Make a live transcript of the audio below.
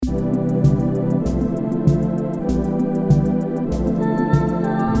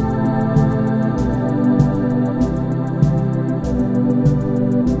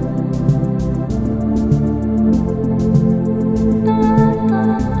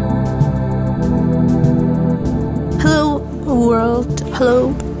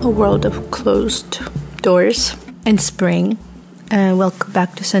a world of closed doors and spring. And welcome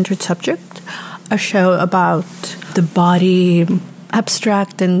back to Centered Subject, a show about the body,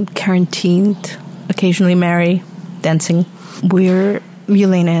 abstract and quarantined, occasionally merry, dancing. We're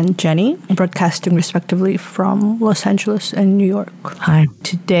Yelena and Jenny, broadcasting respectively from Los Angeles and New York. Hi.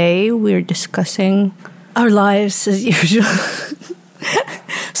 Today we're discussing our lives as usual.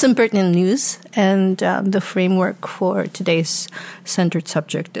 Some pertinent news, and the framework for today's centered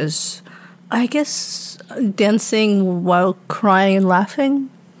subject is, I guess, dancing while crying and laughing.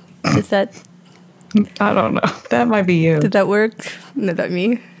 Is that? I don't know. That might be you. Did that work? No, that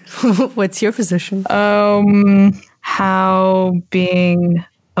me. What's your position? How being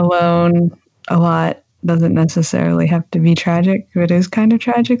alone a lot doesn't necessarily have to be tragic. It is kind of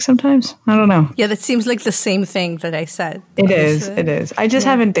tragic sometimes. I don't know. Yeah, that seems like the same thing that I said. It is. I just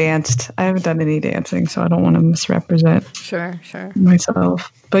haven't danced. I haven't done any dancing, so I don't want to misrepresent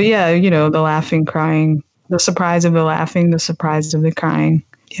myself. But yeah, the laughing, crying, the surprise of the laughing, the surprise of the crying.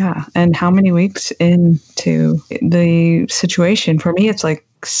 Yeah. And how many weeks into the situation? For me, it's like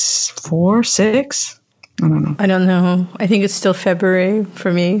 4, 6. I don't know. I think it's still February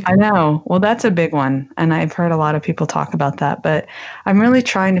for me. I know. Well, that's a big one. And I've heard a lot of people talk about that. But I'm really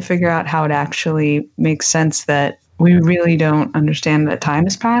trying to figure out how it actually makes sense that we really don't understand that time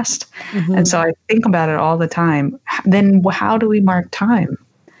has passed. Mm-hmm. And so I think about it all the time. Then how do we mark time?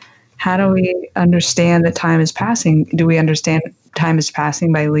 How do we understand that time is passing? Do we understand time is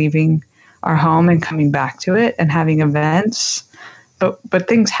passing by leaving our home and coming back to it and having events? But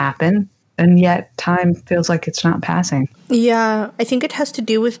things happen. And yet time feels like it's not passing. Yeah, I think it has to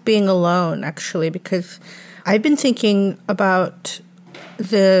do with being alone, actually, because I've been thinking about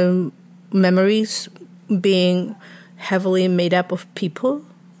the memories being heavily made up of people.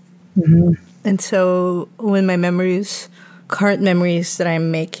 Mm-hmm. And so when my current memories that I'm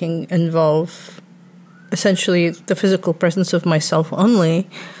making involve essentially the physical presence of myself only.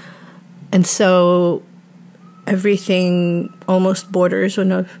 And so everything almost borders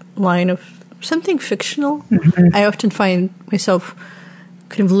on a line of something fictional. Mm-hmm. I often find myself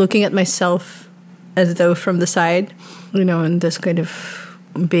kind of looking at myself as though from the side, and this kind of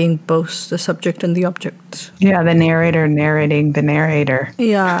being both the subject and the object. Yeah, the narrator narrating the narrator.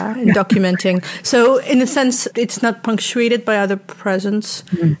 Yeah, and documenting. So in a sense, it's not punctuated by other presence,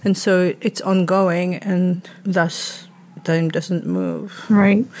 and so it's ongoing, and thus time doesn't move.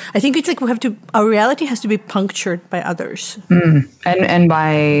 Right. I think it's like our reality has to be punctured by others. And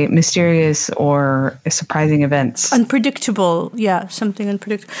by mysterious or surprising events. Unpredictable. Yeah, something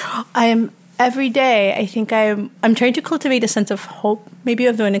unpredictable. Every day, I think I'm trying to cultivate a sense of hope, maybe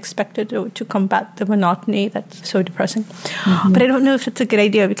of the unexpected, to combat the monotony that's so depressing. Mm-hmm. But I don't know if it's a good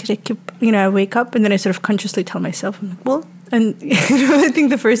idea because I wake up and then I sort of consciously tell myself, I'm like, well, and I think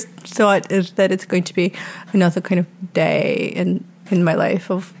the first thought is that it's going to be another kind of day in my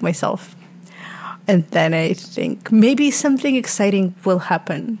life of myself. And then I think maybe something exciting will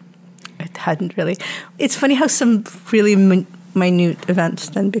happen. It hadn't really. It's funny how some really minute events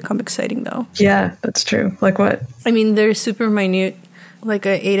then become exciting, though. Yeah, that's true. Like what? I mean, they're super minute. Like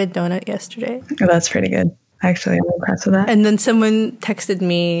I ate a donut yesterday. Oh, that's pretty good. Actually, I'm impressed with that. And then someone texted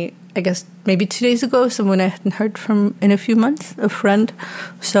me, I guess maybe 2 days ago, someone I hadn't heard from in a few months, a friend.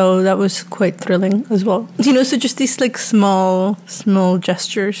 So that was quite thrilling as well. So just these like small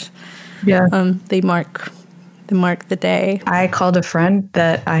gestures. Yeah. They mark the day. I called a friend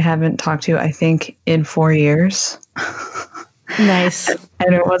that I haven't talked to, I think, in 4 years. Nice.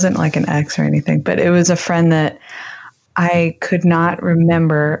 And it wasn't like an ex or anything, but it was a friend that I could not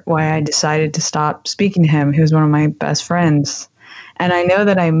remember why I decided to stop speaking to him. He was one of my best friends. And I know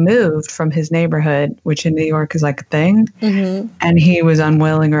that I moved from his neighborhood, which in New York is like a thing. Mm-hmm. And he was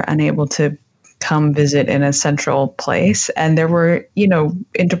unwilling or unable to come visit in a central place. And there were,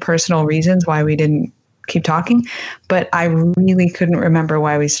 interpersonal reasons why we didn't keep talking. But I really couldn't remember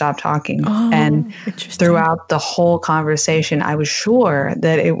why we stopped talking. Oh, and throughout the whole conversation, I was sure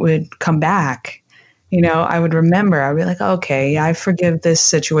that it would come back. I would remember. I'd be like, okay, I forgive this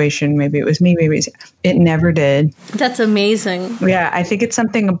situation. Maybe it was me. It never did. That's amazing. Yeah, I think it's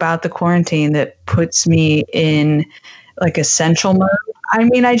something about the quarantine that puts me in like essential mode. I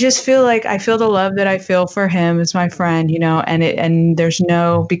mean, I just feel like I feel the love that I feel for him as my friend, and there's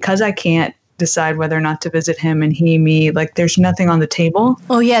because I can't decide whether or not to visit him and he, me, like there's nothing on the table.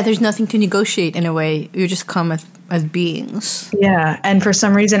 Oh yeah, there's nothing to negotiate in a way. You just come as beings. Yeah, and for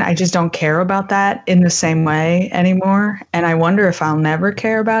some reason I just don't care about that in the same way anymore, and I wonder if I'll never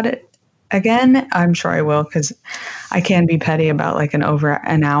care about it again. I'm sure I will, because I can be petty about like an over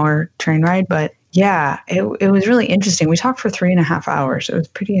an hour train ride, but yeah, it was really interesting. We talked for 3.5 hours. It was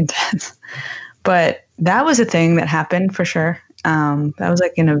pretty intense, but that was a thing that happened for sure. That was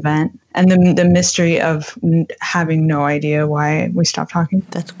like an event, and the mystery of having no idea why we stopped talking.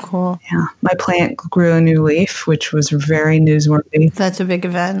 That's cool. Yeah, my plant grew a new leaf, which was very newsworthy. That's a big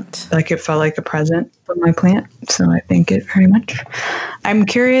event. Like it felt like a present from my plant, so I thank it very much. I'm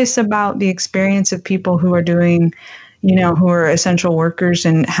curious about the experience of people who are doing, who are essential workers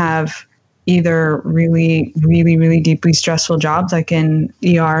and have either really, really, really deeply stressful jobs like in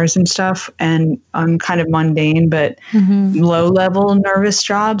ERs and stuff, and kind of mundane but low-level nervous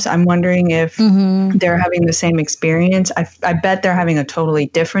jobs. I'm wondering if they're having the same experience. I bet they're having a totally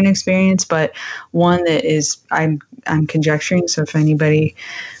different experience, but one that is, I'm conjecturing. So if anybody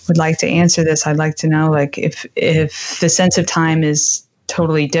would like to answer this, I'd like to know, like, if the sense of time is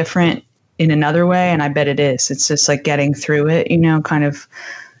totally different in another way, and I bet it is. It's just like getting through it, kind of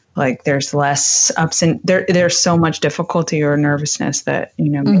like there's less ups and there's so much difficulty or nervousness that,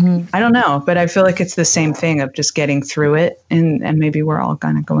 I don't know, but I feel like it's the same thing of just getting through it. And maybe we're all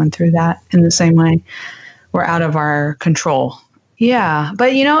kind of going through that in the same way. We're out of our control. Yeah.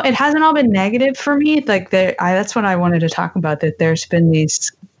 But, it hasn't all been negative for me. Like that's what I wanted to talk about, that there's been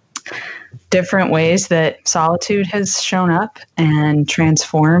these different ways that solitude has shown up and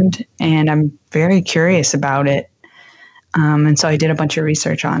transformed. And I'm very curious about it. And so I did a bunch of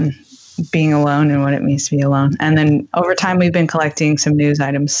research on being alone and what it means to be alone. And then over time, we've been collecting some news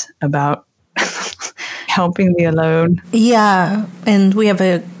items about helping the alone. Yeah. And we have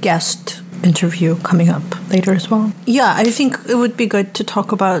a guest interview coming up later as well. Yeah, I think it would be good to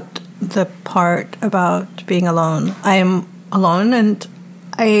talk about the part about being alone. I am alone, and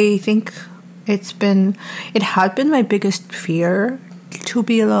I think it had been my biggest fear to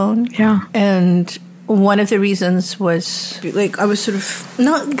be alone. Yeah. And one of the reasons was, like, I was sort of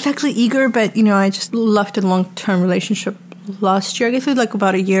not exactly eager, but, I just left a long-term relationship last year. I guess it was like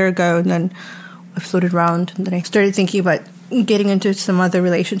about a year ago, and then I floated around, and then I started thinking about getting into some other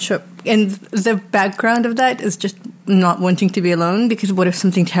relationship. And the background of that is just not wanting to be alone, because what if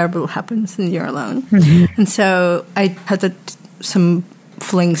something terrible happens and you're alone? And so I had some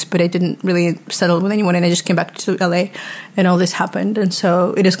flings, but I didn't really settle with anyone, and I just came back to LA and all this happened. And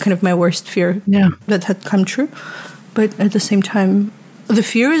so it is kind of my worst fear that had come true. But at the same time, the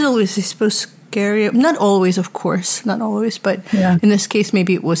fear is always, I suppose, scary. Not always, of course, not always, but in this case,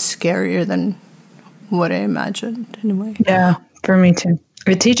 maybe it was scarier than what I imagined in a way. Yeah, for me too.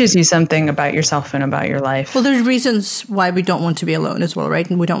 It teaches you something about yourself and about your life. Well, there's reasons why we don't want to be alone as well, right?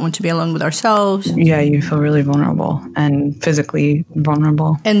 And we don't want to be alone with ourselves. Yeah, you feel really vulnerable and physically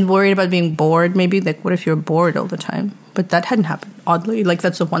vulnerable. And worried about being bored, maybe. Like, what if you're bored all the time? But that hadn't happened, oddly. Like,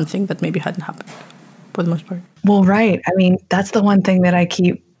 that's the one thing that maybe hadn't happened for the most part. Well, right. I mean, that's the one thing that I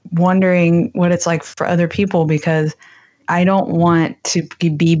keep wondering what it's like for other people, because I don't want to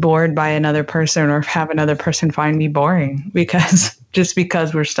be bored by another person or have another person find me boring because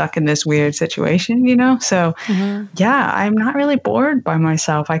we're stuck in this weird situation, So, yeah, I'm not really bored by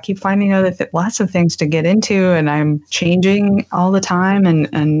myself. I keep finding lots of things to get into, and I'm changing all the time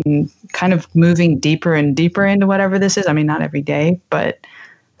and kind of moving deeper and deeper into whatever this is. I mean, not every day, but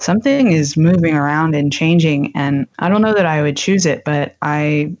something is moving around and changing, and I don't know that I would choose it, but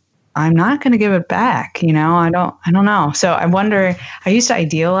I'm not going to give it back. I don't know. So I wonder, I used to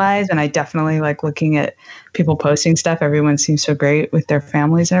idealize, and I definitely like looking at people posting stuff. Everyone seems so great with their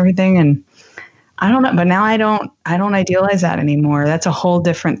families and everything. And I don't know, but now I don't idealize that anymore. That's a whole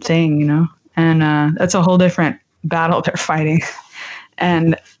different thing, and that's a whole different battle they're fighting.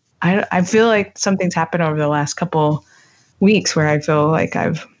 And I feel like something's happened over the last couple weeks where I feel like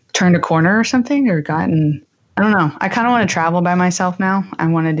I've turned a corner or something, or gotten, I don't know. I kind of want to travel by myself now. I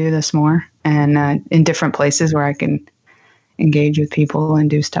want to do this more, and in different places where I can engage with people and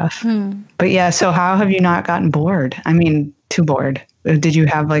do stuff. But yeah, so how have you not gotten bored? I mean, too bored. Did you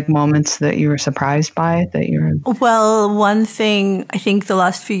have like moments that you were surprised by that you're? Well, one thing, I think the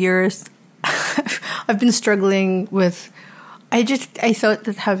last few years I've been struggling with, I thought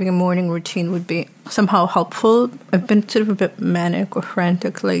that having a morning routine would be somehow helpful. I've been sort of a bit manic or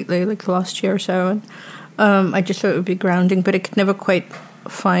frantic lately, like the last year or so. And I just thought it would be grounding, but I could never quite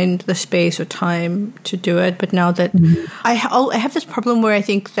find the space or time to do it. But now that I have this problem where I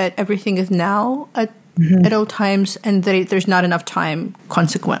think that everything is now at all times, and that there's not enough time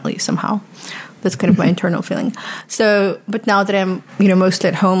consequently somehow. That's kind of my internal feeling. So, but now that I'm, mostly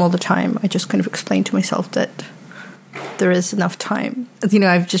at home all the time, I just kind of explain to myself that there is enough time.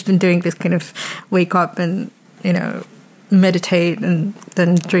 I've just been doing this kind of wake up and, meditate and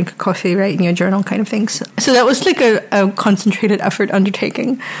then drink a coffee, write in your journal kind of things. So that was like a concentrated effort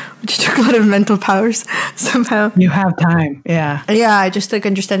undertaking, which took a lot of mental powers somehow. You have time. Yeah. Yeah, just like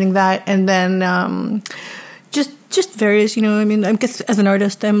understanding that. And then just various, you know, I mean, I guess as an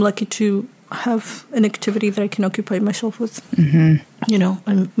artist, I'm lucky to have an activity that I can occupy myself with. Mm-hmm. You know,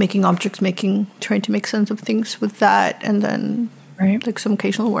 I'm making objects, trying to make sense of things with that. And then like some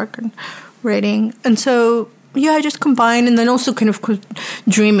occasional work and writing. And so, yeah, I just combine, and then also kind of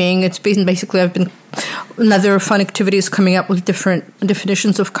dreaming. It's basically another fun activity is coming up with different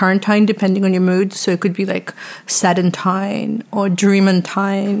definitions of quarantine depending on your mood. So it could be like sadentine or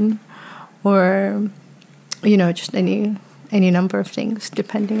dreamentine or, you know, just any number of things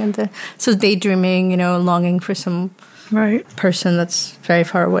depending on so daydreaming, you know, longing for some person that's very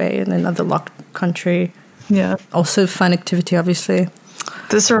far away in another locked country. Yeah. Also fun activity, obviously.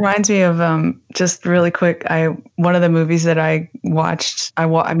 This reminds me of just really quick. One of the movies that I watched. I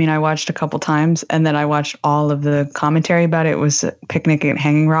watched a couple times, and then I watched all of the commentary about it. Was Picnic at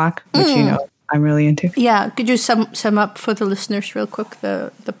Hanging Rock, which you know I'm really into. Yeah, could you sum up for the listeners real quick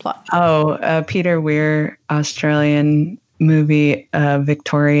the plot? Oh, Peter Weir, Australian movie,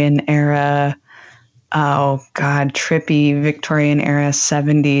 Victorian era. Oh God, trippy Victorian era,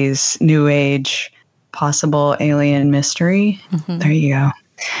 70s, New Age, possible alien mystery. Mm-hmm. There you go.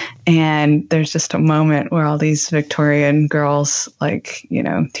 And there's just a moment where all these Victorian girls, like, you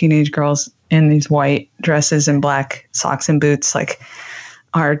know, teenage girls in these white dresses and black socks and boots, like,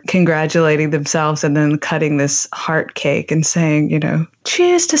 are congratulating themselves and then cutting this heart cake and saying, you know,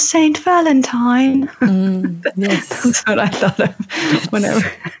 cheers to Saint Valentine. Yes. That's what I thought of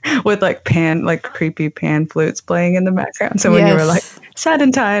whenever, with like creepy pan flutes playing in the background. So when you were like,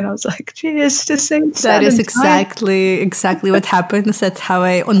 Sadentine, I was like, cheers to Saint Sadentine. That is exactly what happens. That's how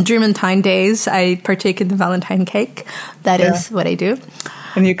on Dreamentine days, I partake in the Valentine cake. That is what I do.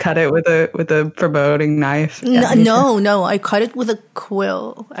 And you cut it with a foreboding knife. No, I cut it with a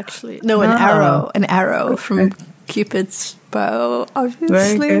quill, actually. No, an arrow from Cupid's bow, obviously.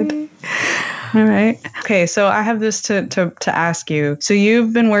 Very good. All right. Okay, so I have this to ask you. So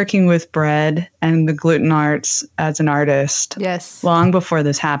you've been working with bread and the gluten arts as an artist. Yes. Long before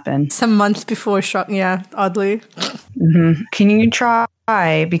this happened. Some months before oddly. Mm-hmm. Can you try?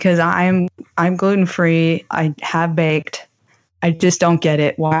 Because I'm gluten-free. I have baked. I just don't get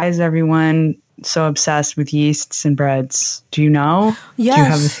it. Why is everyone so obsessed with yeasts and breads? Do you know? Yes. Do you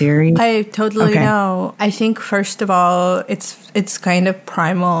have a theory? I totally know. I think, first of all, it's kind of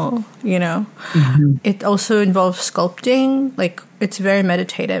primal, you know. Mm-hmm. It also involves sculpting. Like, it's very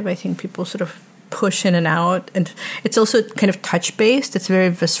meditative. I think people sort of push in and out. And it's also kind of touch-based. It's very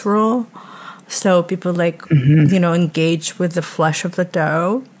visceral. So people, like, you know, engage with the flesh of the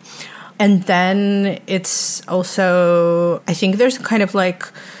dough. And then it's also, I think there's kind of like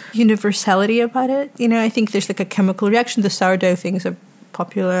universality about it. You know, I think there's like a chemical reaction. The sourdough things are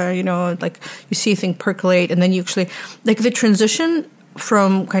popular, you know, like you see a thing percolate and then you actually, like the transition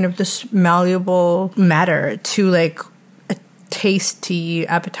from kind of this malleable matter to like a tasty,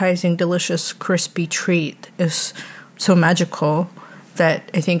 appetizing, delicious, crispy treat is so magical that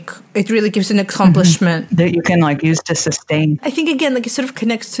I think it really gives an accomplishment that you can like use to sustain. I think again, like it sort of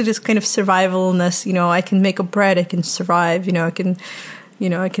connects to this kind of survivalness. You know, I can make a bread, I can survive. You know, I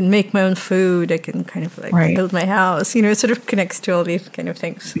can make my own food. I can kind of like build my house. You know, it sort of connects to all these kind of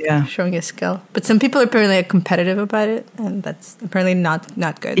things. Yeah, showing a skill. But some people are apparently competitive about it, and that's apparently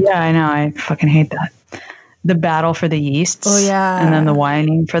not good. Yeah, I know. I fucking hate that. The battle for the yeasts. Oh yeah, and then the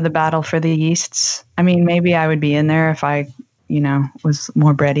whining for the battle for the yeasts. I mean, maybe I would be in there if I, you know, was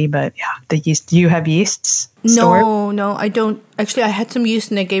more bready, but yeah, the yeast. Do you have yeasts stored? No, I don't. Actually, I had some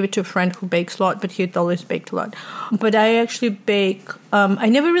yeast and I gave it to a friend who bakes a lot, but he had always baked a lot. But I actually bake. I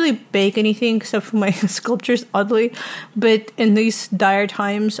never really bake anything except for my sculptures, oddly. But in these dire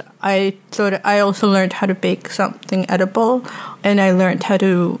times, I thought I also learned how to bake something edible, and I learned how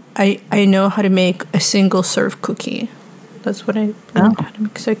to. I know how to make a single serve cookie. That's what I learned how to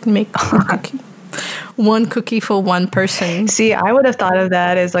make, so I can make a cookie. One cookie for one person. See, I would have thought of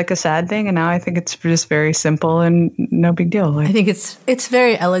that as like a sad thing, and now I think it's just very simple and no big deal. Like, I think it's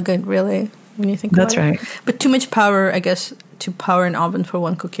very elegant, really, when you think about it. That's right. But too much power, I guess, to power an oven for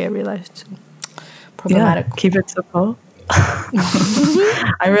one cookie, I realized. Problematic. Yeah, keep it simple.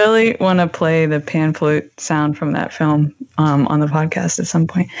 I really want to play the pan flute sound from that film on the podcast at some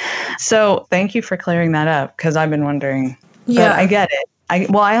point. So thank you for clearing that up, because I've been wondering. Yeah, I get it.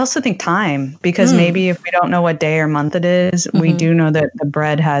 I also think time, because maybe if we don't know what day or month it is, we do know that the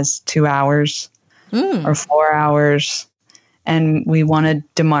bread has 2 hours or 4 hours, and we want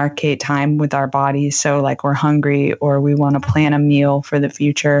to demarcate time with our bodies. So like we're hungry or we want to plan a meal for the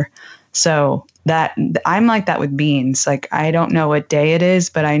future. So that I'm like that with beans. Like I don't know what day it is,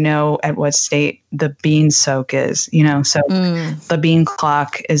 but I know at what state the bean soak is, so the bean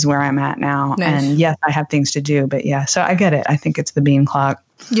clock is where I'm at now. Nice. And yes, I have things to do, but yeah, so I get it. I think it's the bean clock.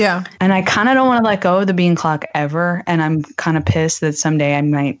 Yeah. And I kind of don't want to let go of the bean clock ever. And I'm kind of pissed that someday I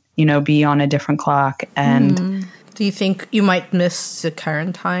might, be on a different clock. And do you think you might miss the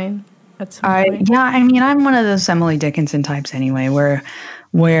quarantine at some point? Yeah, I mean, I'm one of those Emily Dickinson types anyway,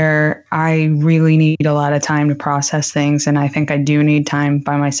 where I really need a lot of time to process things. And I think I do need time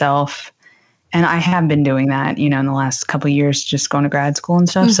by myself. And I have been doing that, in the last couple of years, just going to grad school and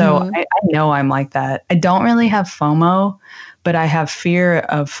stuff. So I know I'm like that. I don't really have FOMO, but I have fear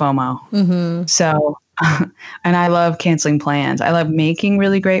of FOMO. So, and I love canceling plans. I love making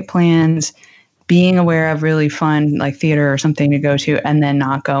really great plans, being aware of really fun, like theater or something to go to, and then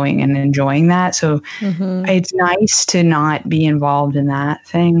not going and enjoying that. So it's nice to not be involved in that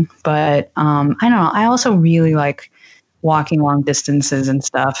thing. But I don't know. I also really like walking long distances and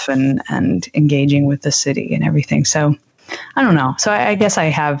stuff and engaging with the city and everything. So I don't know. So I guess I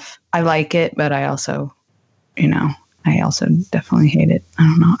like it, but I also, I also definitely hate it. I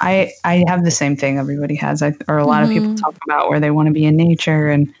don't know. I have the same thing everybody has, or a lot of people talk about, where they want to be in nature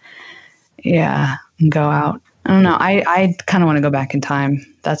and and go out. I don't know. I kind of want to go back in time.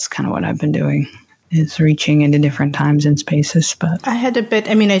 That's kind of what I've been doing, is reaching into different times and spaces. But I had a bit,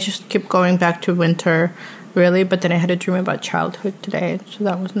 I just keep going back to winter, really, but then I had a dream about childhood today, so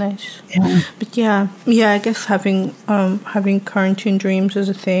that was nice. Yeah. But I guess having quarantine dreams is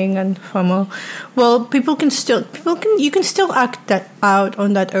a thing, and FOMO. Well, you can still act that out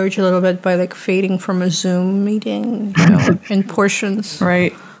on that urge a little bit by like fading from a Zoom meeting, in portions.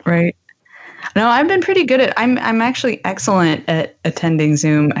 Right. No, I've been pretty good at. I'm actually excellent at attending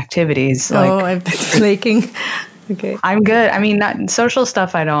Zoom activities. I've been flaking. Okay. I'm good. I mean, not social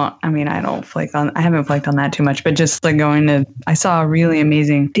stuff. I don't flake on. I haven't flaked on that too much, but just like I saw a really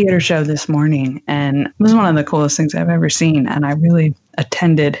amazing theater show this morning, and it was one of the coolest things I've ever seen. And I really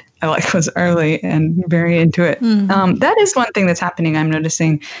attended. I was early and very into it. That is one thing that's happening. I'm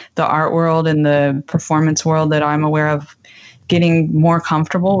noticing the art world and the performance world that I'm aware of getting more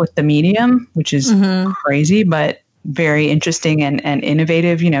comfortable with the medium, which is crazy, but very interesting and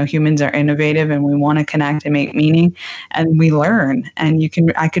innovative. Humans are innovative, and we want to connect and make meaning, and we learn. And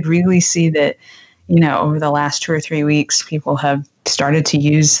I could really see that, over the last 2 or 3 weeks, people have started to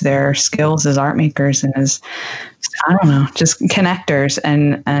use their skills as art makers and as, I don't know, just connectors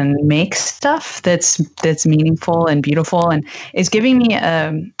and make stuff that's meaningful and beautiful. And it's giving me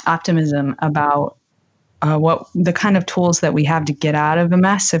optimism about what the kind of tools that we have to get out of a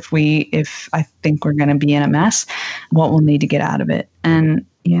mess. If I think we're going to be in a mess, what we'll need to get out of it. And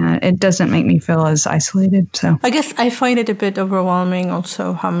it doesn't make me feel as isolated. So I guess I find it a bit overwhelming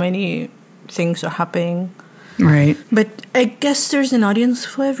also how many things are happening. Right. But I guess there's an audience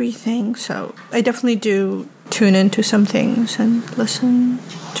for everything. So I definitely do tune into some things and listen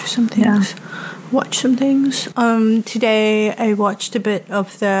to some things, watch some things. Today I watched a bit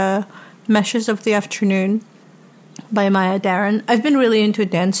of the Meshes of the Afternoon by Maya Deren. I've been really into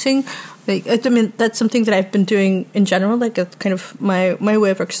dancing. That's something that I've been doing in general. Like, it's kind of my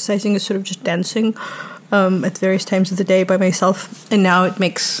way of exercising is sort of just dancing at various times of the day by myself. And now it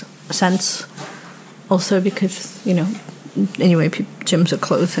makes sense also because, anyway, gyms are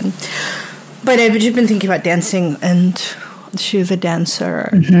closed. But I've just been thinking about dancing, and she's a dancer.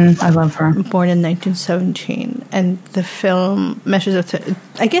 I love her. Born in 1917. And the film Meshes of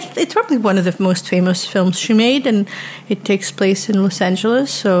I guess it's probably one of the most famous films she made, and it takes place in Los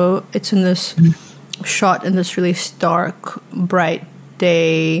Angeles. So it's in this shot in this really stark, bright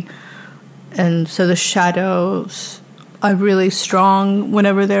day. And so the shadows are really strong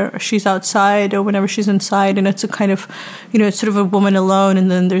whenever she's outside or whenever she's inside. And it's a kind of, it's sort of a woman alone, and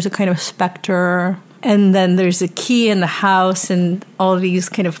then there's a kind of specter. And then there's a key in the house and all these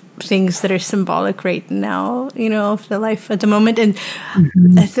kind of things that are symbolic right now, of the life at the moment. And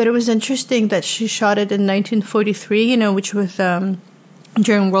I thought it was interesting that she shot it in 1943, which was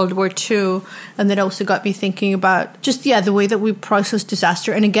during World War II. And that also got me thinking about just, the way that we process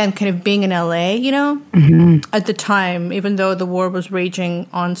disaster. And again, kind of being in LA, at the time, even though the war was raging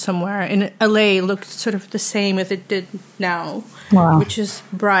on somewhere. And LA looked sort of the same as it did now. Wow. Which is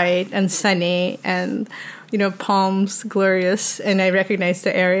bright and sunny and, palms glorious. And I recognized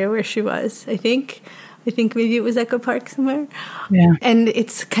the area where she was, I think maybe it was Echo Park somewhere. Yeah. And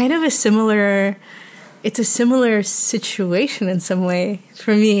it's kind of a similar situation in some way.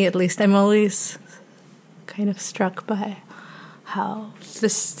 For me, at least, I'm always kind of struck by how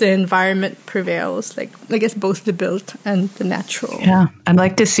the environment prevails, like I guess both the built and the natural. Yeah, I'd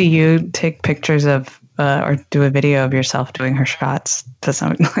like to see you take pictures of or do a video of yourself doing her shots to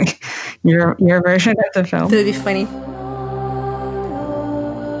some like your version of the film. That'd be funny.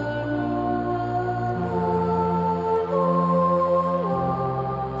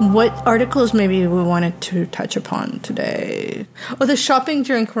 What articles maybe we wanted to touch upon today? Oh, the shopping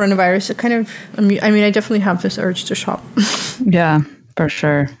during coronavirus. It kind of, I mean, I definitely have this urge to shop. Yeah, for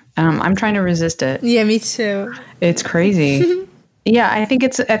sure. I'm trying to resist it. Yeah, me too. It's crazy. Yeah, I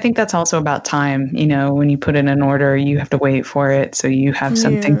think that's also about time. You know, when you put in an order, you have to wait for it. So you have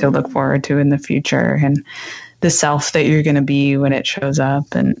something to look forward to in the future and the self that you're going to be when it shows up.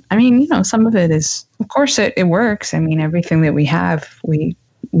 And I mean, you know, some of it is, of course, it works. I mean, everything that we have, we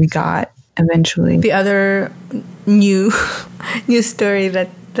got eventually. The other new story that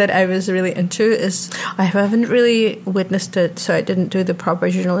I was really into is I haven't really witnessed it, so I didn't do the proper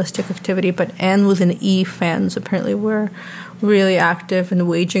journalistic activity, but Anne with an E fans apparently were really active in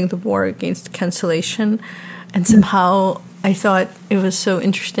waging the war against cancellation. And somehow I thought it was so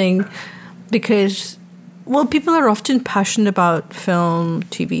interesting because, well, people are often passionate about film,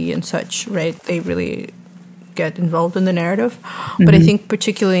 TV, and such, right? They really get involved in the narrative. But I think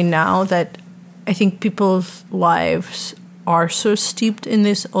particularly now that I think people's lives are so steeped in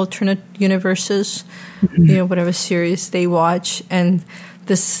these alternate universes, you know, whatever series they watch, and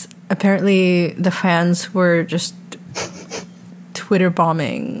this apparently the fans were just Twitter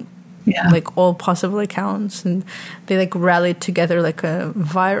bombing like all possible accounts, and they like rallied together like a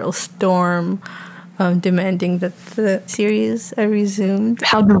viral storm, demanding that the series are resumed.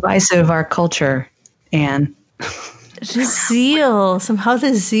 How divisive our culture, Anne. The zeal, somehow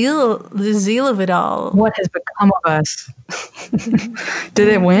the zeal of it all. What has become of us? Did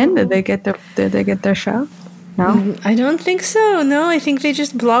they win? Did they get their show? No, I don't think so. No, I think they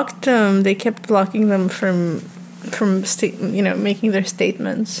just blocked them. They kept blocking them from making their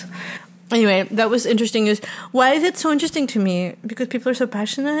statements. Anyway, that was interesting. Why is it so interesting to me? Because people are so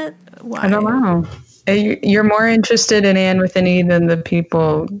passionate? Why? I don't know. You're more interested in Anne with an E than the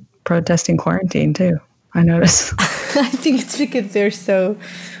people protesting quarantine, too. I noticed. I think it's because they're so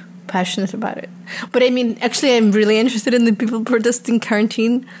passionate about it. But I mean, actually, I'm really interested in the people protesting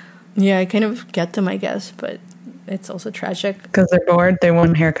quarantine. Yeah, I kind of get them, I guess, but it's also tragic. Because they're bored, they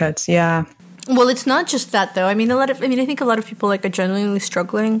want haircuts, yeah. Well, it's not just that, though. I think a lot of people like are genuinely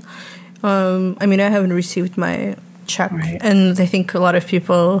struggling. I haven't received my check, right. And I think a lot of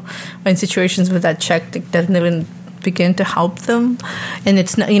people are in situations with that check that doesn't even begin to help them. And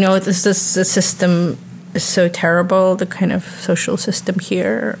it's not, it's just the system is so terrible, the kind of social system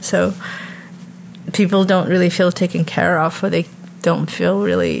here. So people don't really feel taken care of, or they don't feel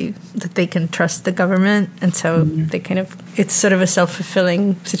really that they can trust the government. And so it's sort of a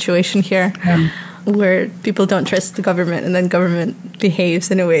self-fulfilling situation here, where people don't trust the government, and then government behaves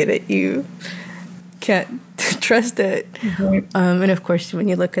in a way that you can't trust it. Mm-hmm. And of course, when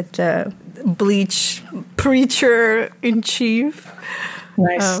you look at the Bleach preacher-in-chief,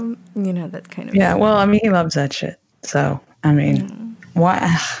 nice. That kind of... Yeah, well, I mean, he loves that shit. So, I mean,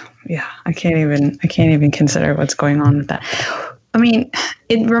 why... Yeah, I can't even consider what's going on with that. I mean,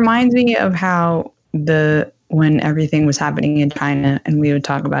 it reminds me of how when everything was happening in China and we would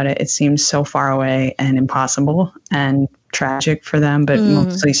talk about it, it seems so far away and impossible and tragic for them, but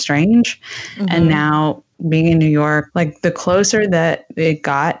mostly strange. Mm-hmm. And now being in New York, like the closer that it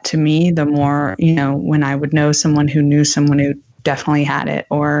got to me, the more, when I would know someone who knew someone who definitely had it,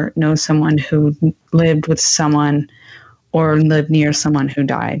 or know someone who lived with someone or lived near someone who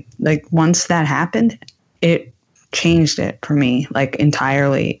died. Like once that happened, it changed it for me, like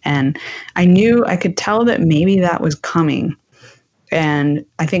entirely. And I could tell that maybe that was coming. And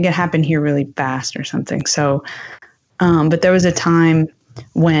I think it happened here really fast or something. So, but there was a time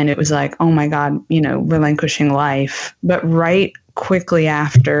when it was like, oh my God, relinquishing life. But right quickly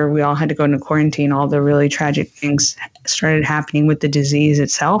after we all had to go into quarantine, all the really tragic things started happening with the disease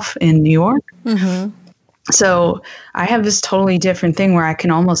itself in New York. Mm-hmm. So I have this totally different thing where I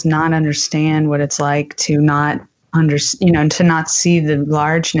can almost not understand what it's like to not to not see the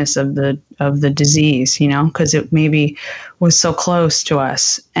largeness of the disease, because it maybe was so close to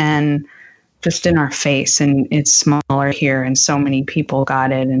us and just in our face, and it's smaller here, and so many people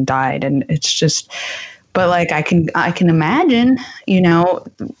got it and died, and it's just. But like I can imagine,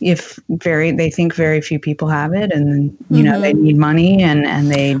 if they think very few people have it, and they need money and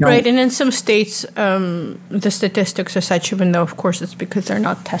they don't. Right, and in some states, the statistics are such, even though of course it's because they're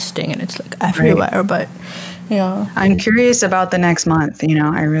not testing and it's like everywhere. Right. But I'm curious about the next month.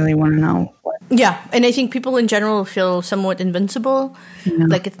 I really want to know Yeah, and I think people in general feel somewhat invincible,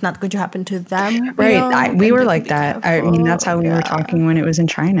 like it's not going to happen to them. Right. We were like that. Careful. I mean, that's how we were talking when it was in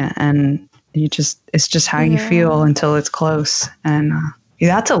China. And it's just how you feel until it's close. And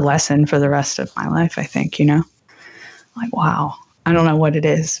that's a lesson for the rest of my life, I think, Like, wow. I don't know what it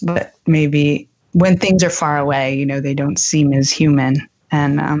is, but maybe when things are far away, they don't seem as human.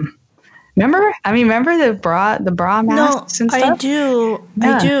 And remember the bra masks and stuff? I do.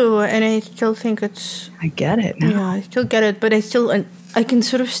 Yeah. I do. And I still think I get it now. Yeah, I still get it. But I can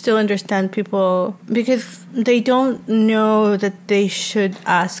sort of still understand people because they don't know that they should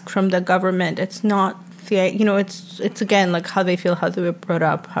ask from the government. It's not it's again like how they feel, how they were brought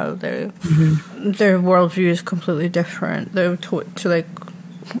up, how their worldview is completely different. They're to like,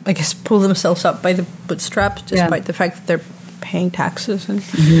 I guess, pull themselves up by the bootstraps, despite the fact that they're paying taxes and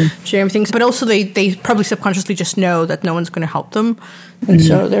doing everything. But also they probably subconsciously just know that no one's going to help them. And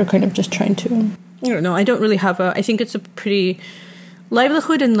so they're kind of just trying to, I don't know. I don't really have I think it's a pretty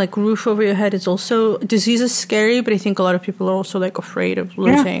livelihood and like roof over your head is also, disease is scary, but I think a lot of people are also like afraid of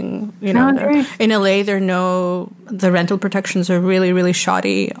losing, in LA, the rental protections are really, really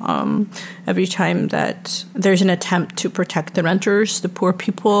shoddy. Every time that there's an attempt to protect the renters, the poor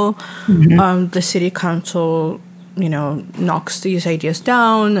people, the city council, knocks these ideas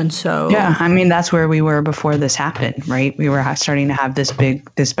down. And so, yeah, I mean, that's where we were before this happened, right? We were starting to have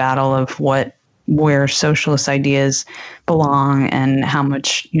this battle of where socialist ideas belong and how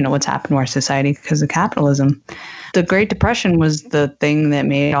much, what's happened to our society because of capitalism. The Great Depression was the thing that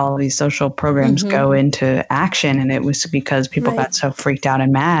made all of these social programs go into action. And it was because people got so freaked out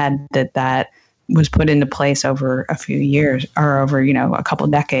and mad that was put into place over a few years or over, a couple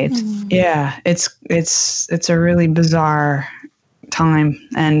of decades. Yeah, it's a really bizarre time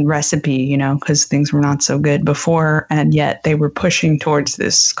and recipe, because things were not so good before, and yet they were pushing towards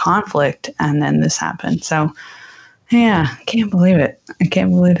this conflict, and then this happened. So, yeah, I can't believe it. I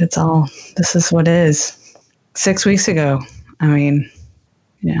can't believe this is what it is. 6 weeks ago, I mean,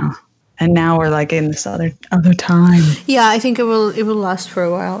 and now we're like in this other time. Yeah, I think it will last for a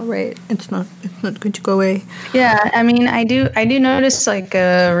while, right? It's not going to go away. Yeah, I mean, I do notice like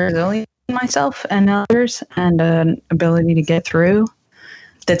a resilience myself and others and an ability to get through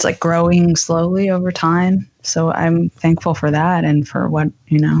that's like growing slowly over time. So I'm thankful for that and for what,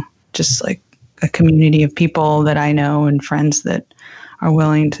 just like a community of people that I know and friends that are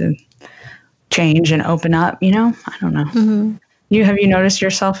willing to change and open up, I don't know. Have you noticed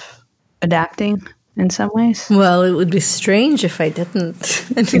yourself adapting in some ways? Well, it would be strange if I didn't.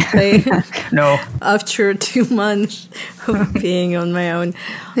 Anyway, no. After 2 months of being on my own,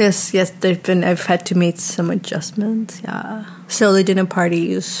 yes, I've had to make some adjustments. Yeah, solo dinner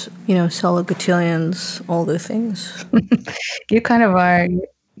parties, solo cotillions, all the things. You kind of are.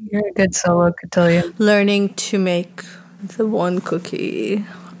 You're a good solo cotillion. Learning to make the one cookie.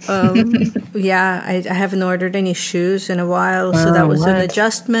 Yeah, I haven't ordered any shoes in a while, so that was an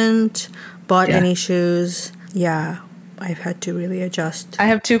adjustment. Bought any shoes. Yeah, I've had to really adjust. I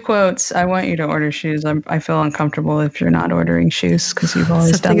have 2 quotes. I want you to order shoes. I feel uncomfortable if you're not ordering shoes because you've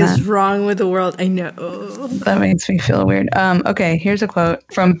always done that. Something is wrong with the world. I know. That makes me feel weird. Okay, here's a quote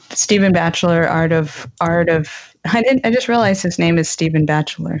from Stephen Batchelor, Art of. I just realized his name is Stephen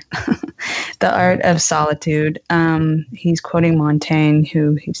Batchelor. The Art of Solitude. He's quoting Montaigne,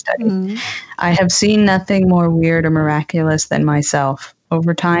 who he studied. I have seen nothing more weird or miraculous than myself.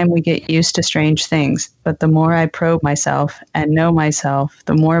 Over time, we get used to strange things, but the more I probe myself and know myself,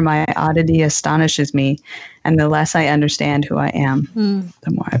 the more my oddity astonishes me, and the less I understand who I am,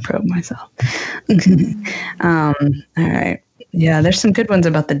 the more I probe myself. All right. Yeah, there's some good ones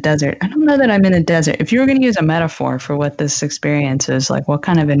about the desert. I don't know that I'm in a desert. If you were going to use a metaphor for what this experience is, like what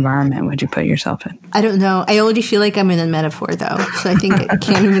kind of environment would you put yourself in? I don't know. I already feel like I'm in a metaphor, though. So I think I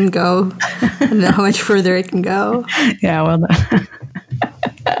can't even go. I don't know how much further I can go. Yeah, well,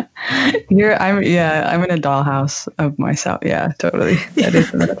 I'm in a dollhouse of myself. Yeah, totally. That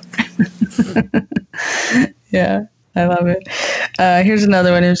is a metaphor. Yeah. I love it. Here's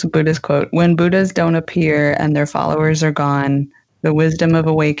another one. Here's a Buddhist quote. When Buddhas don't appear and their followers are gone, the wisdom of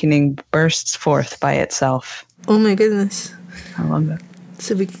awakening bursts forth by itself. Oh my goodness. I love that.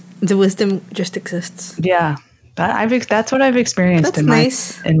 So the wisdom just exists. Yeah. That's what I've experienced in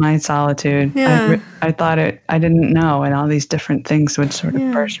my solitude. Yeah. I thought I didn't know, and all these different things would sort of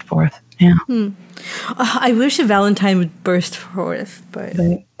burst forth. Yeah. I wish a Valentine would burst forth, but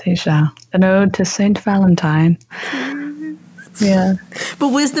they shall. An ode to Saint Valentine. Yeah. But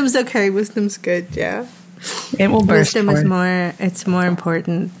wisdom's okay. Wisdom's good. Yeah. It will burst forth. Wisdom is more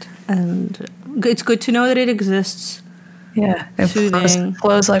important, and it's good to know that it exists. Yeah, it soothing.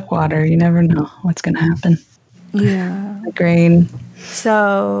 flows like water. You never know what's going to happen. Yeah. Like rain.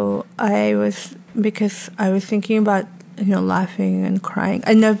 So because I was thinking about, laughing and crying,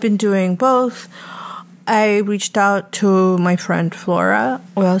 and I've been doing both. I reached out to my friend Flora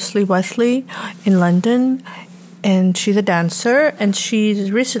Wesley in London, and she's a dancer, and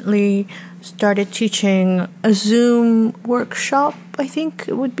she's recently started teaching a Zoom workshop, I think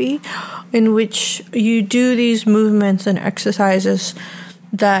it would be, in which you do these movements and exercises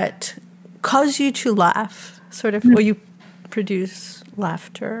that cause you to laugh, sort of, or you produce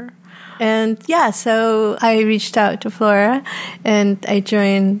laughter. And yeah, so I reached out to Flora and I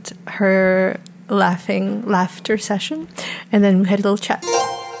joined her laughter session, and then we had a little chat.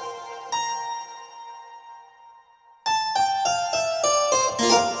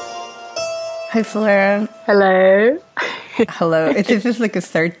 Hi, Flora. Hello. Hello. This is like a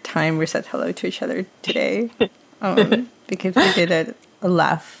third time we said hello to each other today, because we did a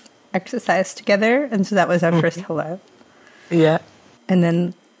laugh exercise together, and so that was our first hello. Yeah. And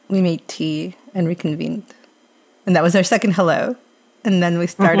then we made tea and reconvened, and that was our second hello. And then we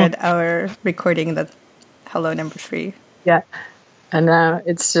started our recording, the hello number 3. Yeah. And now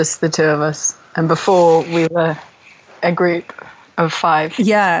it's just the two of us. And before we were a group of 5.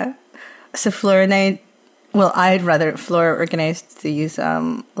 Yeah. So Flora and Flora organized these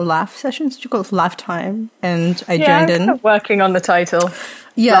laugh sessions. Did you call it laugh time? And I joined in. I'm working on the title.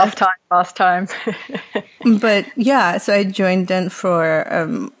 Yeah. Laugh time, last time. But yeah, so I joined in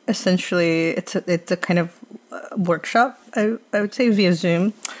for essentially it's a kind of workshop, I would say, via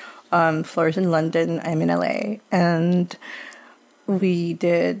Zoom. Flora's in London, I'm in LA, and we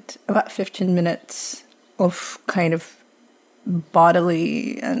did about 15 minutes of kind of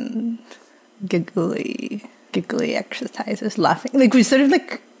bodily and giggly exercises, laughing. Like we sort of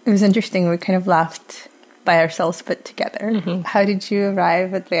it was interesting. We kind of laughed by ourselves, but together. Mm-hmm. How did you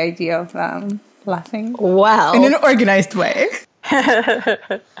arrive at the idea of laughing? Well, in an organized way.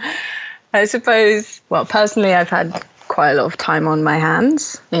 I suppose, well, personally, I've had quite a lot of time on my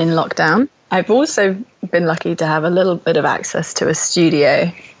hands in lockdown. I've also been lucky to have a little bit of access to a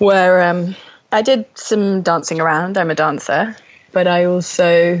studio where I did some dancing around. I'm a dancer, but I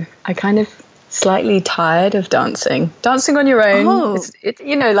kind of slightly tired of dancing. Dancing on your own,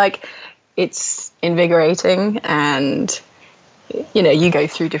 it's invigorating, and, you go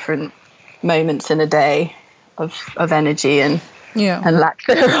through different moments in a day of energy and lack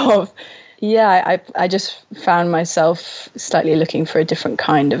thereof. Yeah, I just found myself slightly looking for a different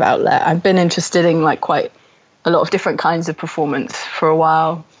kind of outlet. I've been interested in quite a lot of different kinds of performance for a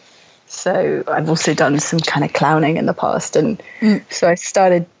while. So I've also done some kind of clowning in the past. And so I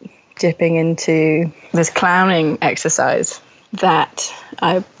started dipping into this clowning exercise that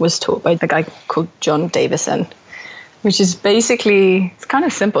I was taught by a guy called John Davison, which is basically, it's kind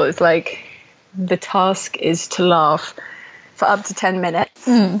of simple. It's like the task is to laugh for up to 10 minutes.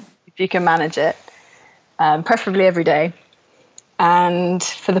 If you can manage it, preferably every day. And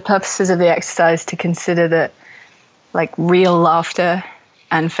for the purposes of the exercise, to consider that real laughter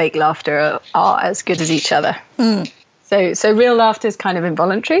and fake laughter are as good as each other. So real laughter is kind of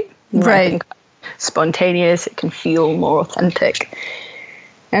involuntary, right? Spontaneous. It can feel more authentic.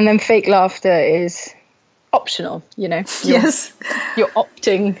 And then fake laughter is optional. Yes, you're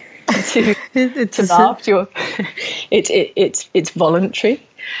opting to laugh. It's voluntary.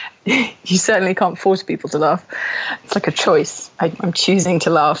 You certainly can't force people to laugh. It's like a choice. I'm choosing to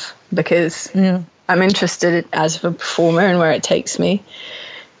laugh because I'm interested as a performer and where it takes me.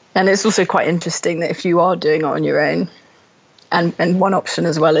 And it's also quite interesting that if you are doing it on your own, and one option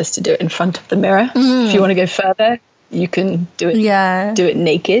as well is to do it in front of the mirror. If you want to go further, you can do it. Yeah. Do it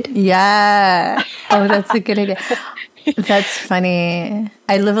naked. Yeah. Oh, that's a good idea. That's funny.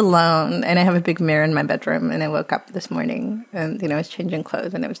 I live alone and I have a big mirror in my bedroom, and I woke up this morning and, I was changing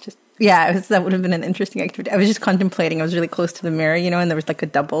clothes, and it was just, that would have been an interesting activity. I was just contemplating. I was really close to the mirror, and there was a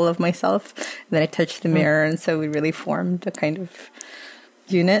double of myself, and then I touched the mirror, and so we really formed a kind of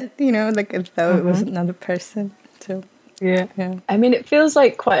unit, as though it was another person. So, yeah. I mean, it feels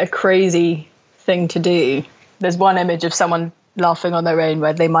like quite a crazy thing to do. There's one image of someone laughing on their own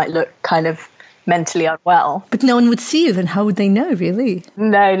where they might look kind of mentally unwell. But no one would see you, then how would they know, really?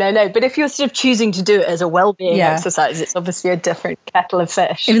 No. But if you're sort of choosing to do it as a well-being exercise, it's obviously a different kettle of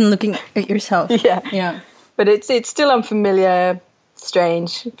fish. Even looking at yourself. Yeah. But it's still unfamiliar,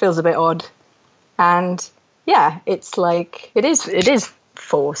 strange, it feels a bit odd. And it's it is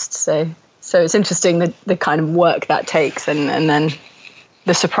forced. So it's interesting the kind of work that takes, and then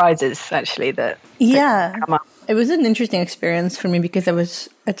the surprises actually that come up. It was an interesting experience for me because I was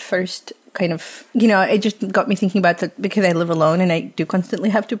at first kind of, it just got me thinking about that because I live alone and I do constantly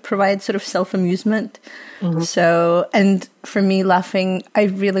have to provide sort of self-amusement. Mm-hmm. So, and for me, laughing, I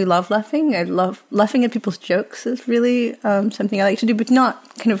really love laughing. I love laughing at people's jokes is really something I like to do, but not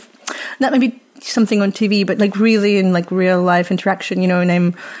maybe something on TV, but like really in like real life interaction,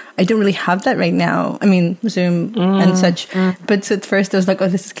 and I don't really have that right now. I mean, Zoom and such. But so at first I was like, oh,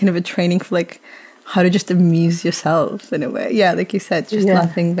 this is kind of a training for like how to just amuse yourself in a way. Yeah, like you said, just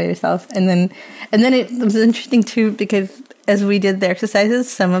laughing by yourself. And then it was interesting too, because as we did the exercises,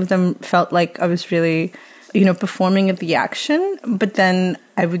 some of them felt like I was really, performing at the action, but then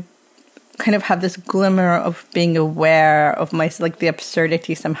I would kind of have this glimmer of being aware of like the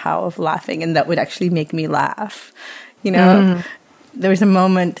absurdity somehow of laughing, and that would actually make me laugh. There was a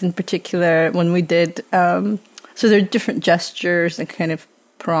moment in particular when we did, so there are different gestures and kind of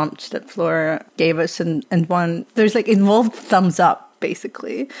prompts that Flora gave us, and one, there's like involved thumbs up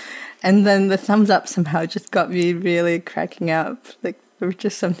basically. And then the thumbs up somehow just got me really cracking up. Like there was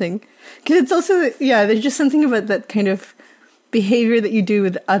just something, because it's also, there's just something about that kind of behavior that you do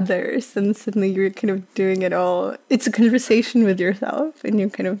with others, and suddenly you're kind of doing it all. It's a conversation with yourself, and you're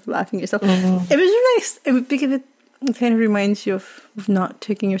kind of laughing at yourself. Mm-hmm. It was nice because it kind of reminds you of not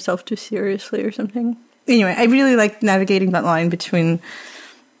taking yourself too seriously or something. Anyway, I really like navigating that line between,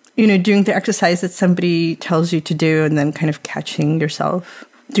 doing the exercise that somebody tells you to do, and then kind of catching yourself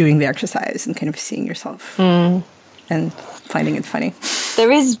doing the exercise and kind of seeing yourself and finding it funny.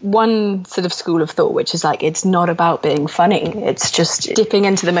 There is one sort of school of thought which is like, it's not about being funny, it's just dipping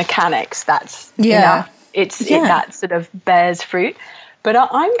into the mechanics. That's enough. That sort of bears fruit. But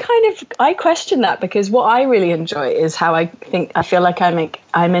I question that, because what I really enjoy is how I feel like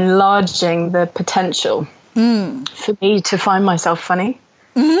I'm enlarging the potential for me to find myself funny,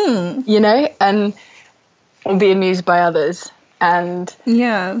 and be amused by others. And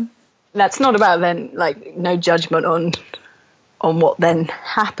that's not about then like no judgment on what then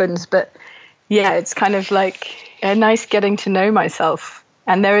happens, but it's kind of like a nice getting to know myself.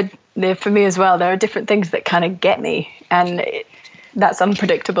 And there for me as well, there are different things that kind of get me, and that's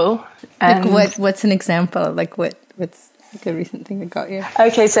unpredictable. And like what's an example? Like what's like a recent thing that got you?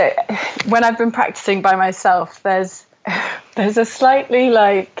 Okay, so when I've been practicing by myself, there's a slightly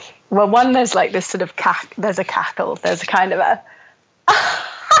like, well, one, there's like this sort of there's a cackle, there's a kind of a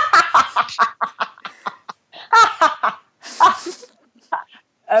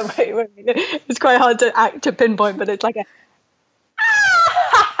wait, it's quite hard to pinpoint, but it's like a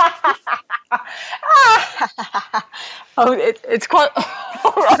it's quite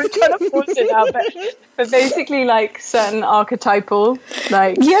I'm trying to force it out, but basically like certain archetypal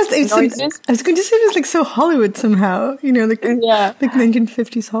like noises. I was going to say it's like so Hollywood somehow, like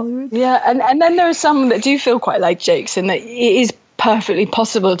 1950s Hollywood. And then there are some that do feel quite like jokes, and that it is perfectly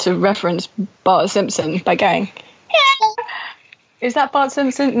possible to reference Bart Simpson by going, yeah. Is that Bart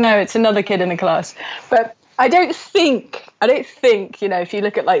Simpson? No, it's another kid in the class. But I don't think, if you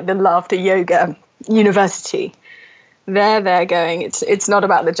look at like the Laughter Yoga University, they're going, it's not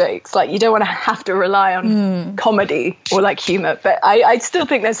about the jokes. Like, you don't want to have to rely on comedy or like humor. But I still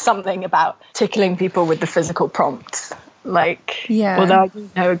think there's something about tickling people with the physical prompts. Like, although I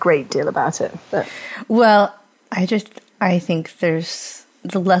don't know a great deal about it. But. Well, I think there's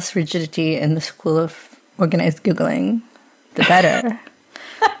the less rigidity in the school of organized Googling, the better.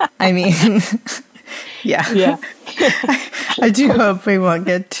 I mean, yeah. I do hope we won't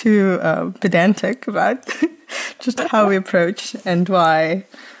get too pedantic about just how we approach and why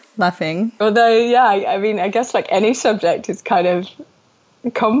laughing. Although, I mean, I guess like any subject is kind of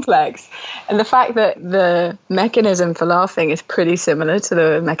complex. And the fact that the mechanism for laughing is pretty similar to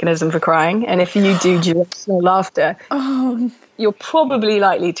the mechanism for crying. And if you do duration laughter, you're probably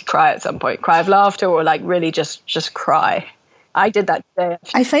likely to cry at some point. Cry of laughter, or like really just cry. I did that today.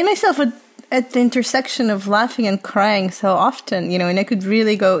 I find myself at the intersection of laughing and crying so often, and I could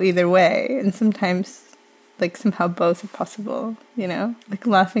really go either way. And sometimes, like, somehow both are possible, like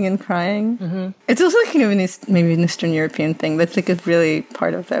laughing and crying. Mm-hmm. It's also kind of maybe an Eastern European thing. That's like a really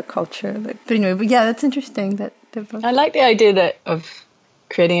part of their culture. But anyway, that's interesting that they're both. I like the idea of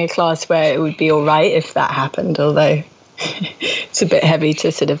creating a class where it would be all right if that happened, although it's a bit heavy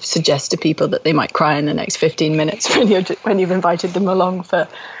to sort of suggest to people that they might cry in the next 15 minutes when you've invited them along for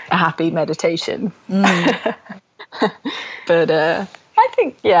a happy meditation. But I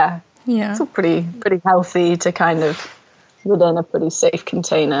think, it's all pretty healthy to kind of, within a pretty safe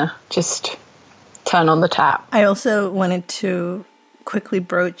container, just turn on the tap. I also wanted to quickly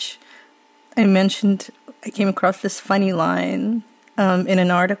broach, I came across this funny line in an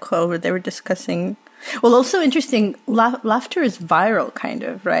article where they were discussing Well, also interesting, laughter is viral, kind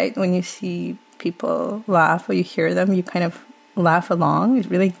of, right? When you see people laugh or you hear them, you kind of laugh along. It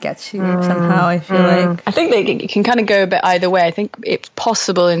really gets you somehow, I feel like. I think it can kind of go a bit either way. I think it's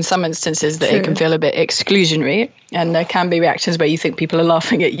possible in some instances that it can feel a bit exclusionary, and there can be reactions where you think people are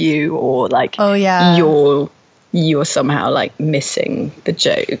laughing at you, or like, you're somehow like missing the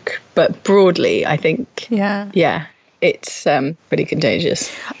joke. But broadly, I think, it's pretty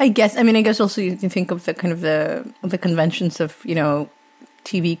contagious. I guess also you can think of the kind of the conventions of,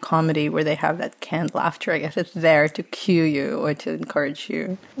 TV comedy where they have that canned laughter. I guess it's there to cue you or to encourage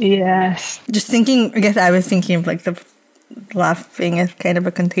you. Yes. Just thinking, I guess I was thinking of like the laughing as kind of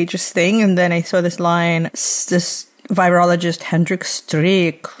a contagious thing. And then I saw this line, this virologist Hendrik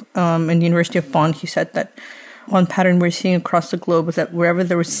Streeck in the University of Bonn, he said that one pattern we're seeing across the globe is that wherever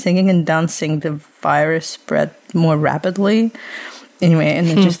there was singing and dancing, the virus spread more rapidly. Anyway, and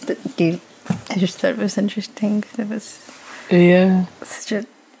I just thought it was interesting. It was such a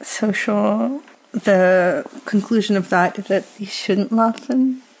social. The conclusion of that is that you shouldn't laugh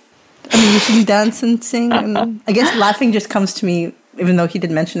you shouldn't dance and sing. And I guess laughing just comes to me, even though he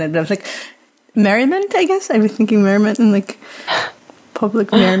didn't mention it. But I was like, merriment. I guess I was thinking merriment and like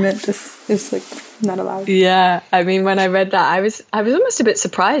public merriment is like not allowed. Yeah, I mean, when I read that, I was almost a bit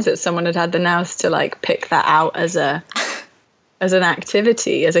surprised that someone had the nous to like pick that out as an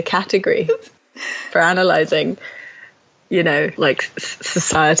activity, as a category for analyzing, like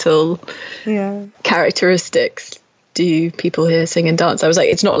societal characteristics. Do people here sing and dance? I was like,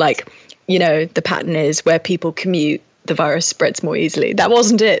 it's not like, the pattern is where people commute, the virus spreads more easily. That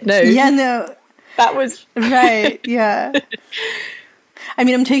wasn't it. No. Yeah, no. That was right. Yeah. I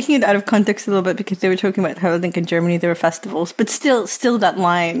mean, I'm taking it out of context a little bit because they were talking about how I think in Germany there were festivals, but still that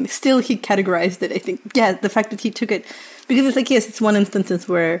line, still he categorized it. I think, the fact that he took it, because it's like, yes, it's one instance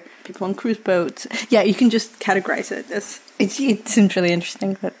where people on cruise boats, you can just categorize it as, it seems really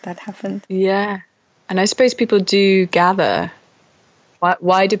interesting that happened. Yeah. And I suppose people do gather.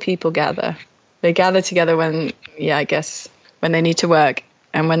 Why do people gather? They gather together when they need to work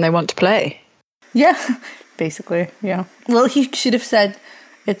and when they want to play. Yeah. Basically, yeah. Well, he should have said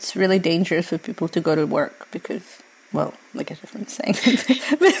it's really dangerous for people to go to work because, well, I guess I'm saying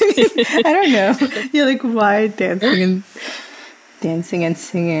but I don't know. Yeah, like why dancing and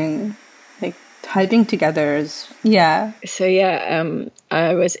singing, like hiding together is, So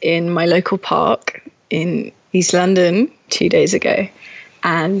I was in my local park in East London 2 days ago.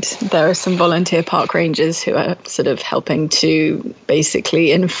 And there are some volunteer park rangers who are sort of helping to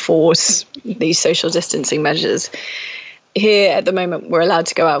basically enforce these social distancing measures. Here at the moment, we're allowed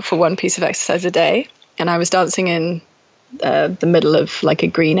to go out for one piece of exercise a day. And I was dancing in the middle of like a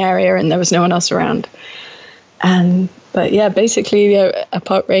green area and there was no one else around. But basically a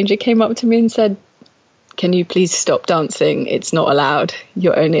park ranger came up to me and said, "Can you please stop dancing? It's not allowed.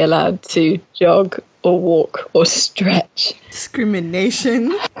 You're only allowed to jog or walk or stretch."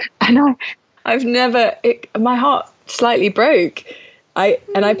 Discrimination. And I've never, my heart slightly broke. I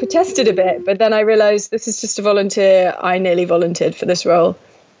protested a bit, but then I realized this is just a volunteer. I nearly volunteered for this role.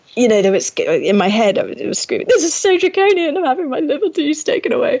 There was, in my head, I was screaming, "This is so draconian. I'm having my liberties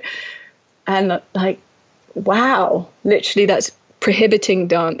taken away." And like, wow, literally that's prohibiting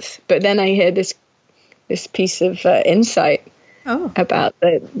dance. But then I hear this piece of insight about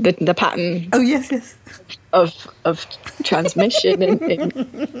the pattern. Oh yes. Of transmission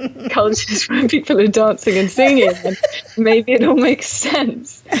in cultures where people are dancing and singing, and maybe it all makes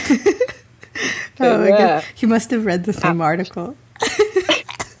sense. My God. He must have read the same article.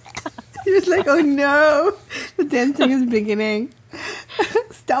 He was like, "Oh no, the dancing is beginning.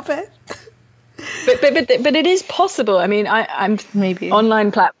 Stop it." But it is possible. I mean, I'm maybe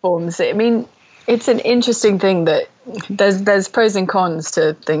online platforms. I mean, it's an interesting thing that there's pros and cons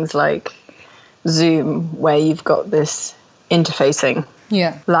to things like Zoom, where you've got this interfacing,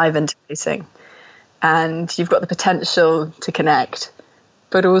 live interfacing, and you've got the potential to connect.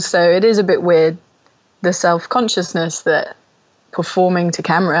 But also, it is a bit weird, the self-consciousness that performing to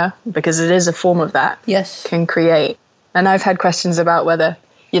camera, because it is a form of that, can create. And I've had questions about whether,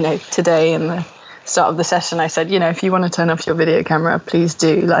 today in the start of the session, I said, if you want to turn off your video camera, please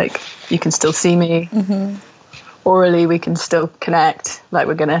do. Like, you can still see me. Mm-hmm. Orally, we can still connect. Like,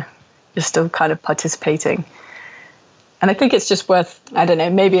 you're still kind of participating. And I think it's just worth, I don't know,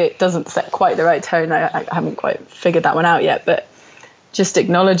 maybe it doesn't set quite the right tone. I haven't quite figured that one out yet, but just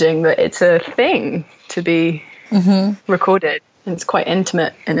acknowledging that it's a thing to be recorded. And it's quite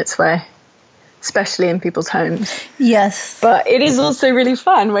intimate in its way, especially in people's homes. Yes. But it is also really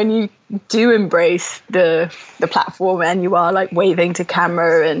fun when you do embrace the platform and you are like waving to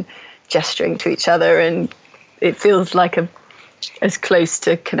camera and gesturing to each other, and it feels like as close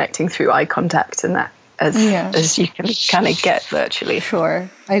to connecting through eye contact and that as you can kind of get virtually. Sure,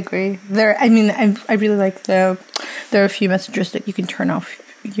 I agree. I really like there are a few messages that you can turn off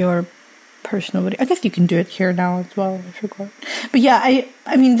your personal video. I guess you can do it here now as well. I forgot. But yeah,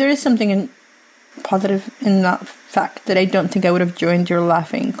 I mean, there is something positive in that fact that I don't think I would have joined your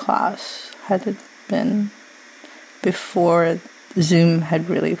laughing class had it been before Zoom had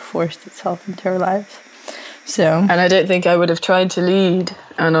really forced itself into our lives. So, and I don't think I would have tried to lead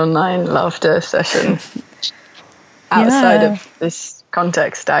an online laughter session outside of this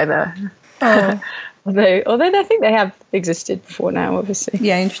context either. Oh. Although I think they have existed before now, obviously.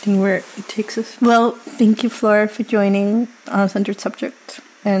 Yeah, interesting where it takes us. Well, thank you, Flora, for joining Centered Subject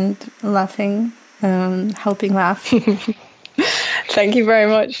and laughing, helping laugh. Thank you very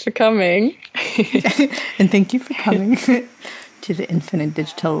much for coming. And thank you for coming to the Infinite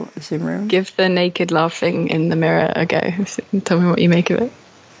Digital Zoom room. Give the naked laughing in the mirror a go. Tell me what you make of it.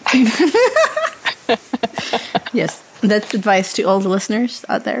 Yes, that's advice to all the listeners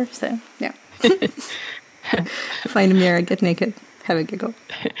out there. So, yeah. Find a mirror, get naked, have a giggle.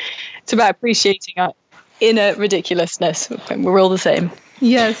 It's about appreciating our inner ridiculousness. We're all the same.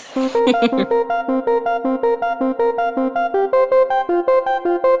 Yes.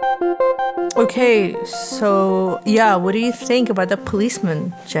 Okay, so yeah, what do you think about the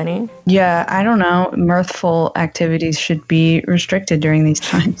policeman, Jenny? Yeah, I don't know. Mirthful activities should be restricted during these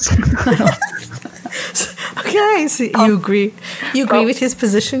times. Okay, so you agree? You agree with his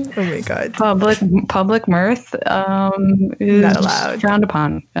position? Oh my god! Public mirth is not allowed, frowned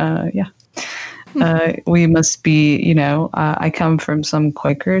upon. Yeah. We must be, I come from some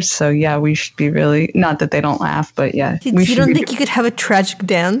Quakers, so yeah, we should be really, not that they don't laugh, but yeah. You don't think you could have a tragic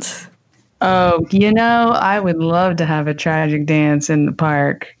dance? Oh, I would love to have a tragic dance in the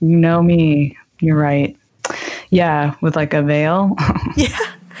park. You know me. You're right. Yeah, with like a veil. Yeah.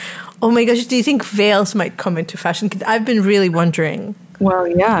 Oh my gosh, do you think veils might come into fashion? Because I've been really wondering. Well,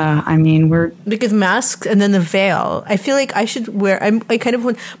 yeah. I mean, because masks and then the veil. I feel like I should wear. I kind of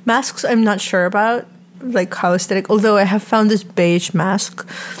want masks. I'm not sure about like how aesthetic. Although I have found this beige mask,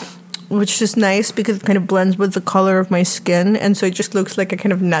 which is nice because it kind of blends with the color of my skin, and so it just looks like I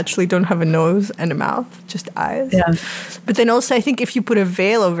kind of naturally don't have a nose and a mouth, just eyes. Yeah. But then also, I think if you put a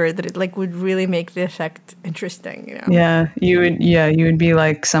veil over it, that it like would really make the effect interesting. Yeah, you would. Yeah, you would be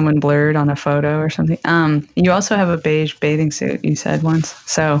like someone blurred on a photo or something. You also have a beige bathing suit. You said once,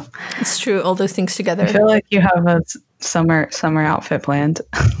 so it's true. All those things together. I feel like you have a summer outfit planned.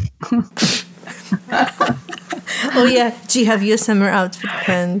 Oh yeah, gee, have you a summer outfit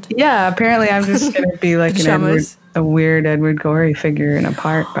planned? Yeah, apparently I'm just gonna be like a weird Edward Gorey figure in a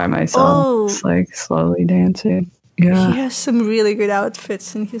park by myself, just like slowly dancing. Yeah, he has some really good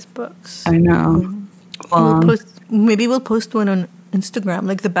outfits in his books. I know. Maybe we'll post one on Instagram,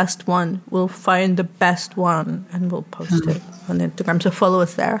 like the best one. We'll find the best one and we'll post it on Instagram. So follow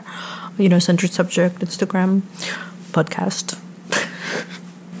us there. Centered Subject Instagram podcast.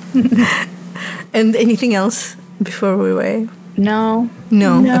 And anything else before we weigh? No.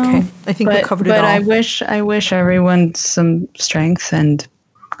 Okay. I think we covered it all. But I wish everyone some strength and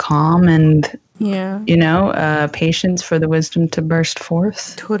calm and patience for the wisdom to burst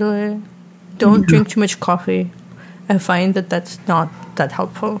forth. Totally. Don't drink too much coffee. I find that's not that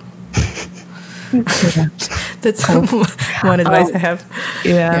helpful. Yeah. That's one advice I have.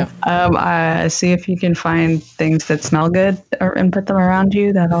 Yeah. See if you can find things that smell good and put them around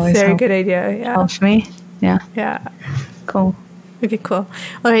you. That always very good idea. Yeah. Helps me. Yeah. Yeah. Cool. Okay. Cool.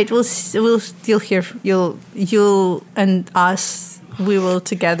 All right. You'll hear you'll and us. We will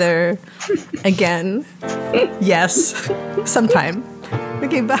together again. Yes. Sometime.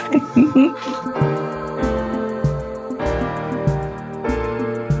 Okay. Bye.